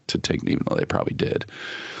anyone to take, even though they probably did.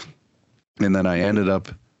 And then I ended up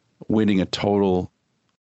winning a total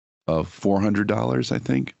of $400, I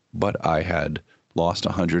think, but I had lost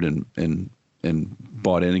 100 and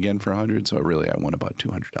bought in again for 100. So really, I won about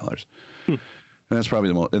 $200, and that's probably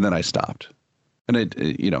the most. And then I stopped, and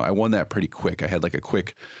I won that pretty quick. I had like a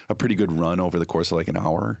pretty good run over the course of like an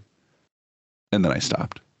hour, and then I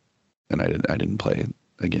stopped, and I didn't play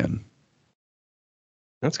again.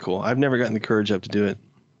 That's cool. I've never gotten the courage up to do it.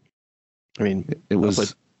 I mean, it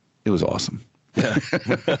was awesome. Yeah.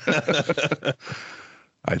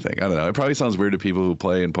 I think. I don't know. It probably sounds weird to people who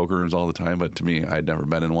play in poker rooms all the time, but to me, I'd never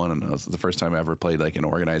been in one, and it was the first time I ever played like an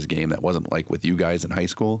organized game that wasn't like with you guys in high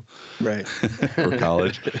school, right, or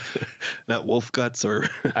college. Not Wolf Guts or.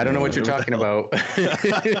 I don't know what you're talking about.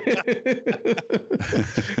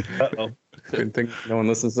 Uh-oh. Couldn't think no one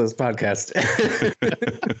listens to this podcast.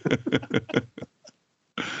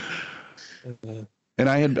 And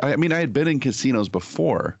I had been in casinos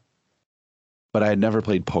before, but I had never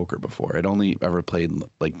played poker before. I'd only ever played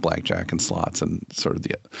like blackjack and slots and sort of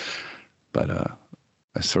but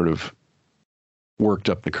I sort of worked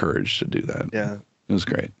up the courage to do that. Yeah. It was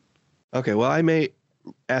great. Okay. Well, I may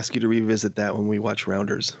ask you to revisit that when we watch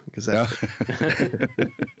Rounders, because that.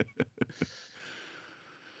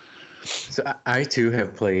 So I too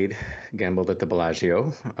have gambled at the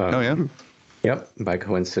Bellagio. Oh yeah. Yep, by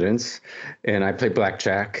coincidence. And I play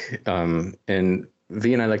blackjack, and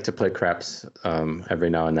V and I like to play craps every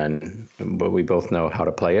now and then, but we both know how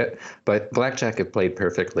to play it. But blackjack, if played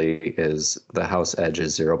perfectly, is the house edge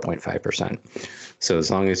is 0.5%. So as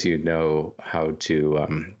long as you know how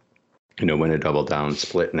to, win a double down,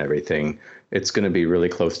 split and everything, it's going to be really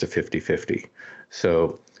close to 50-50.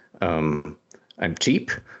 So I'm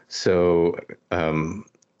cheap. So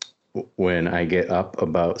when I get up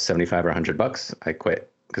about $75 or $100, I quit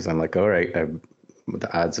because I'm like, all right,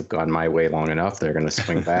 the odds have gone my way long enough. They're going to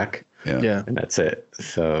swing back. Yeah. And that's it.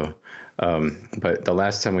 So, but the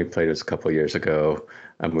last time we played was a couple of years ago.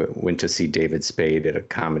 I went to see David Spade at a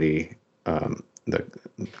comedy.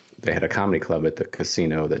 They had a comedy club at the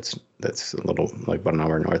casino that's a little like 1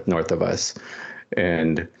 hour north of us,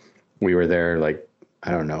 and we were there like,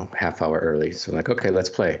 I don't know, half hour early. So I'm like, okay, let's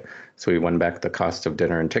play. So we won back the cost of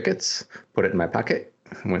dinner and tickets, put it in my pocket,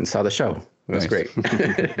 went and saw the show. It was great.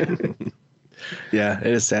 Yeah, it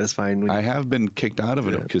is satisfying. I have been kicked out of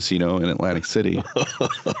a casino in Atlantic City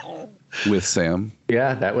with Sam.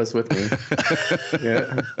 Yeah, that was with me.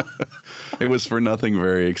 Yeah. It was for nothing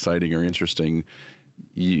very exciting or interesting.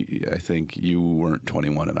 I think you weren't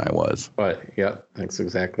 21 and I was. But yeah, that's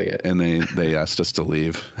exactly it. And they asked us to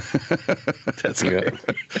leave. That's good.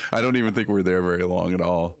 I don't even think we're there very long at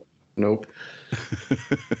all. Nope.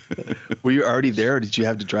 Were you already there, or did you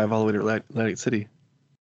have to drive all the way to Atlantic City?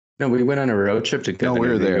 No, we went on a road trip to No, we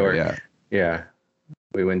were New there. York. Yeah.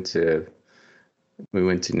 We went to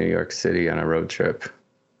New York City on a road trip.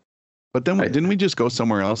 But then didn't we just go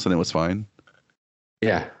somewhere else and it was fine?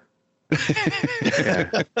 Yeah. Yeah.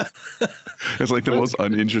 It's like the most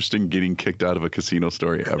uninteresting getting kicked out of a casino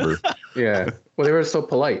story ever. Yeah. Well, they were so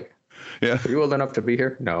polite. Yeah. Are you old enough to be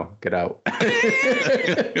here? No, get out.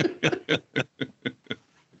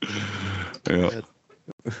 Yeah.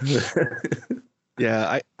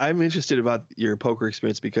 Yeah, I'm interested about your poker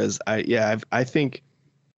experience because I think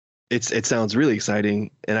it sounds really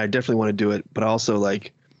exciting and I definitely want to do it, but also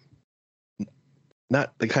like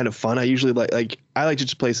not the kind of fun I usually like. I like to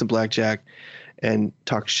just play some blackjack and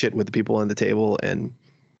talk shit with the people on the table and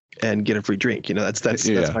get a free drink. That's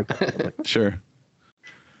my Sure.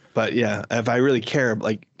 But yeah, if I really care,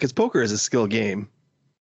 like, because poker is a skill game.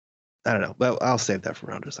 I don't know. Well, I'll save that for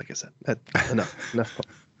Rounders, like I said. Enough.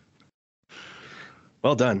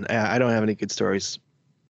 Well done. I don't have any good stories.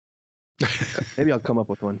 Maybe I'll come up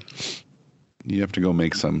with one. You have to go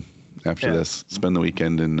make some after this. Spend the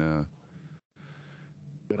weekend in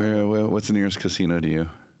what's the nearest casino to you?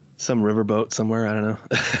 Some riverboat somewhere. I don't know.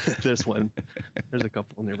 There's one. There's a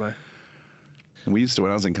couple nearby. And when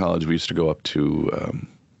I was in college, we used to go up to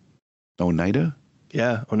Oneida.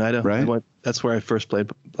 Yeah, Oneida. Right. That's where I first played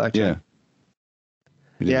blackjack.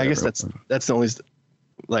 Yeah. I guess that's the only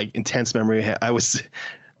like intense memory I had. I was,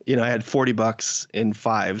 I had $40 in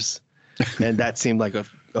fives. And that seemed like a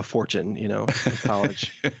fortune, in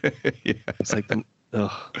college. Yeah. It's like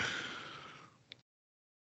ugh.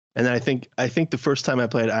 And then I think the first time I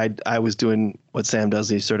played, I was doing what Sam does.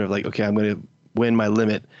 He's sort of like, okay, I'm going to win my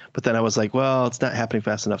limit. But then I was like, well, it's not happening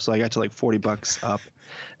fast enough. So I got to like $40 up,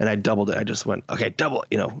 and I doubled it. I just went, okay, double,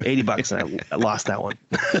 $80, and I lost that one.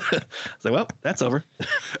 I was like, well, that's over.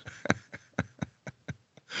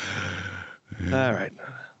 All right.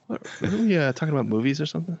 Were we talking about movies or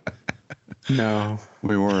something? No,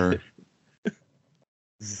 We were.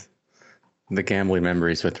 the gambling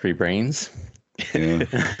memories with 3 brains. Yeah.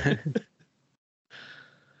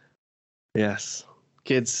 Yes.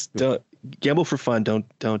 Kids, don't gamble for fun. Don't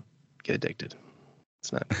get addicted.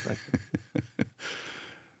 It's not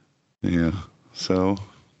Yeah. So,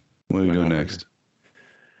 where do we go next?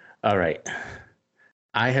 All right.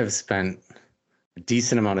 I have spent a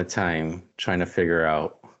decent amount of time trying to figure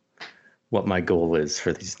out what my goal is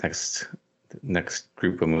for these next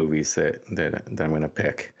group of movies that I'm going to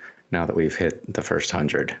pick now that we've hit the first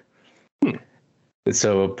 100.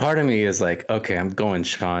 So part of me is like, okay, I'm going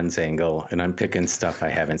Sean's angle and I'm picking stuff I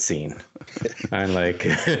haven't seen. I'm like,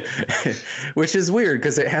 which is weird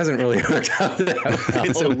because it hasn't really worked out that well.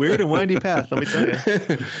 It's a weird and windy path, let me tell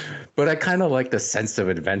you. But I kind of like the sense of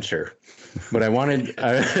adventure. But I wanted,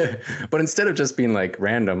 but instead of just being like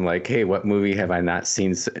random, like, hey, what movie have I not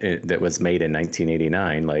seen that was made in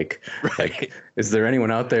 1989? Like, is there anyone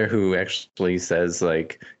out there who actually says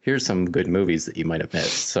like, here's some good movies that you might have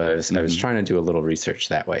missed? So I was trying to do a little research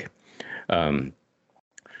that way. And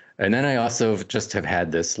then I also just have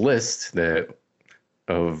had this list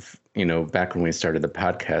of, back when we started the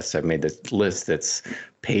podcast, I made this list that's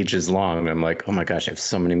pages long. And I'm like, oh my gosh, I have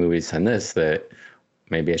so many movies on this that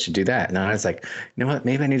maybe I should do that. And I was like, you know what?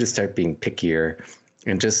 Maybe I need to start being pickier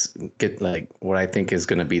and just get like what I think is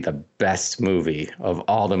going to be the best movie of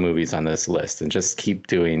all the movies on this list and just keep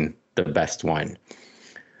doing the best one.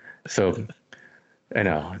 So I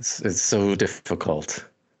know it's so difficult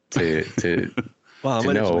to Well, I'm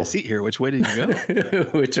going to my seat here. Which way did you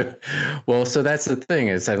go? Well, so that's the thing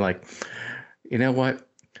is I'm like, you know what?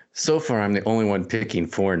 So far, I'm the only one picking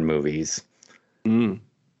foreign movies.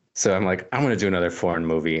 So I'm like, I'm going to do another foreign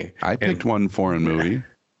movie. I picked one foreign movie.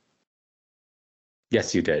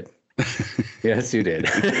 Yes, you did. Yes, you did.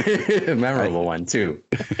 A memorable one, too.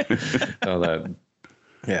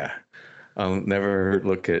 Yeah. I'll never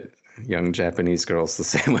look at young Japanese girls the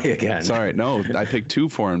same way again. Sorry, no, I picked 2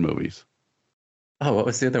 foreign movies. Oh, what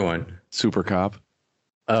was the other one? Super Cop.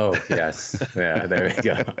 Oh, yes. Yeah, there we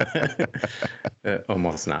go.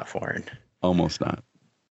 Almost not foreign. Almost not.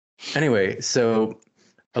 Anyway, so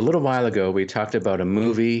a little while ago, we talked about a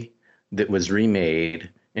movie that was remade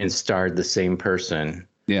and starred the same person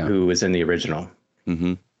who was in the original.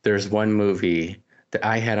 Mm-hmm. There's one movie that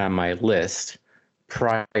I had on my list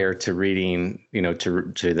prior to reading,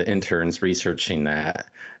 to the interns researching that.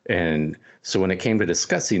 And so when it came to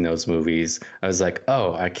discussing those movies, I was like,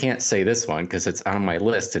 oh, I can't say this one because it's on my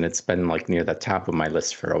list and it's been like near the top of my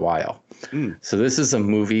list for a while. So this is a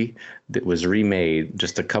movie that was remade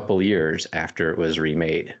just a couple years after it was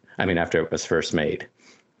remade. I mean, after it was first made.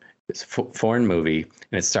 It's a foreign movie,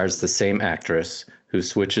 and it stars the same actress who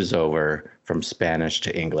switches over from Spanish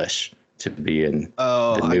to English to be in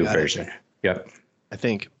the new version. Yep. I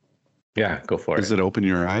think. Yeah, go for it. Does it Open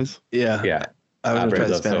Your Eyes? Yeah. Yeah. I was going to try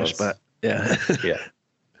the Spanish, but yeah. Yeah.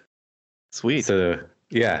 Sweet. So,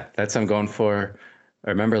 yeah, that's what I'm going for. I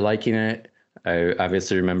remember liking it. I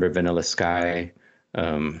obviously remember Vanilla Sky.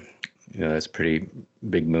 That's a pretty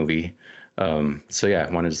big movie. So, yeah,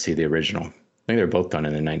 I wanted to see the original. I think they're both done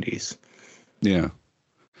in the 90s. Yeah.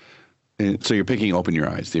 And so you're picking Open Your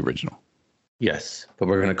Eyes, the original? Yes, but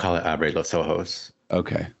we're going to call it Abre los Ojos.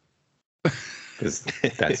 Okay. Because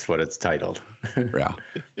that's what it's titled. Yeah.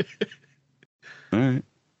 All right.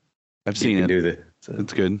 I've seen it.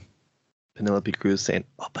 It's good. Penelope Cruz saying,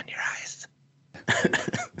 open your eyes.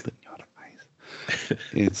 Open your eyes.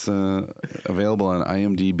 It's available on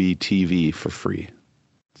IMDb TV for free.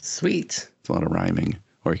 Sweet. It's a lot of rhyming,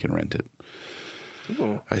 or you can rent it.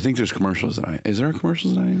 Ooh. I think there's commercials is there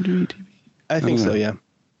commercials on IMDb TV? I think so, yeah.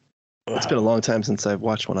 It's been a long time since I've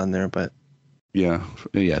watched one on there, but yeah,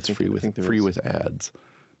 it's free with ads.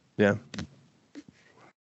 Yeah.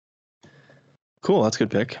 Cool, that's a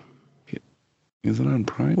good pick. Is it on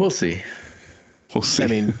Prime? We'll see. I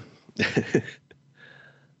mean,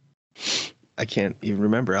 I can't even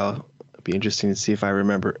remember. It'll be interesting to see if I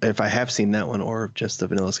remember if I have seen that one or just the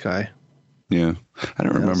Vanilla Sky. Yeah, I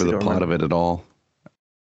don't remember the plot of it at all.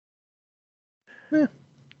 Yeah.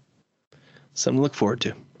 Something to look forward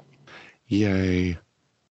to. Yay.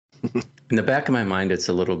 In the back of my mind, it's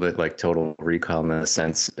a little bit like Total Recall in the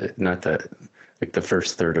sense, not that like the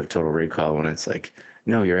first third of Total Recall when it's like,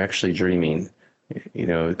 no, you're actually dreaming. You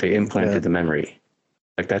know, they implanted the memory.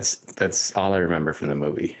 Like that's all I remember from the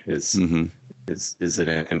movie is does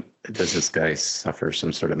this guy suffer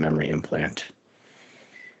some sort of memory implant?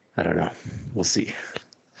 I don't know. We'll see.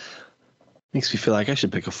 Makes me feel like I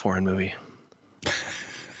should pick a foreign movie.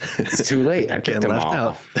 It's too late. I picked them all.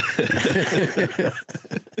 Out.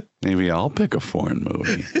 Maybe I'll pick a foreign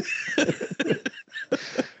movie.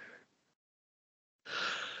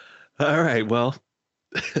 All right. Well,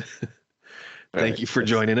 thank you for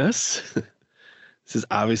joining us. This has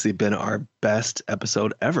obviously been our best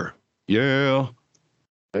episode ever. Yeah.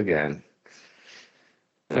 Again.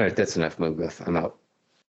 All right. That's enough, Mughal. I'm out.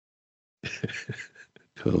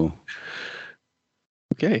 Cool.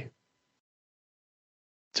 Okay.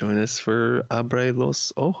 Join us for Abre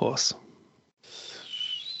los Ojos.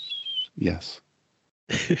 Yes.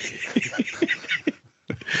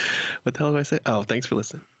 What the hell did I say? Oh, thanks for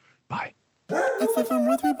listening. Bye. It's the Fun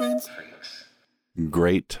with Three Brains.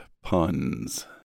 Great puns.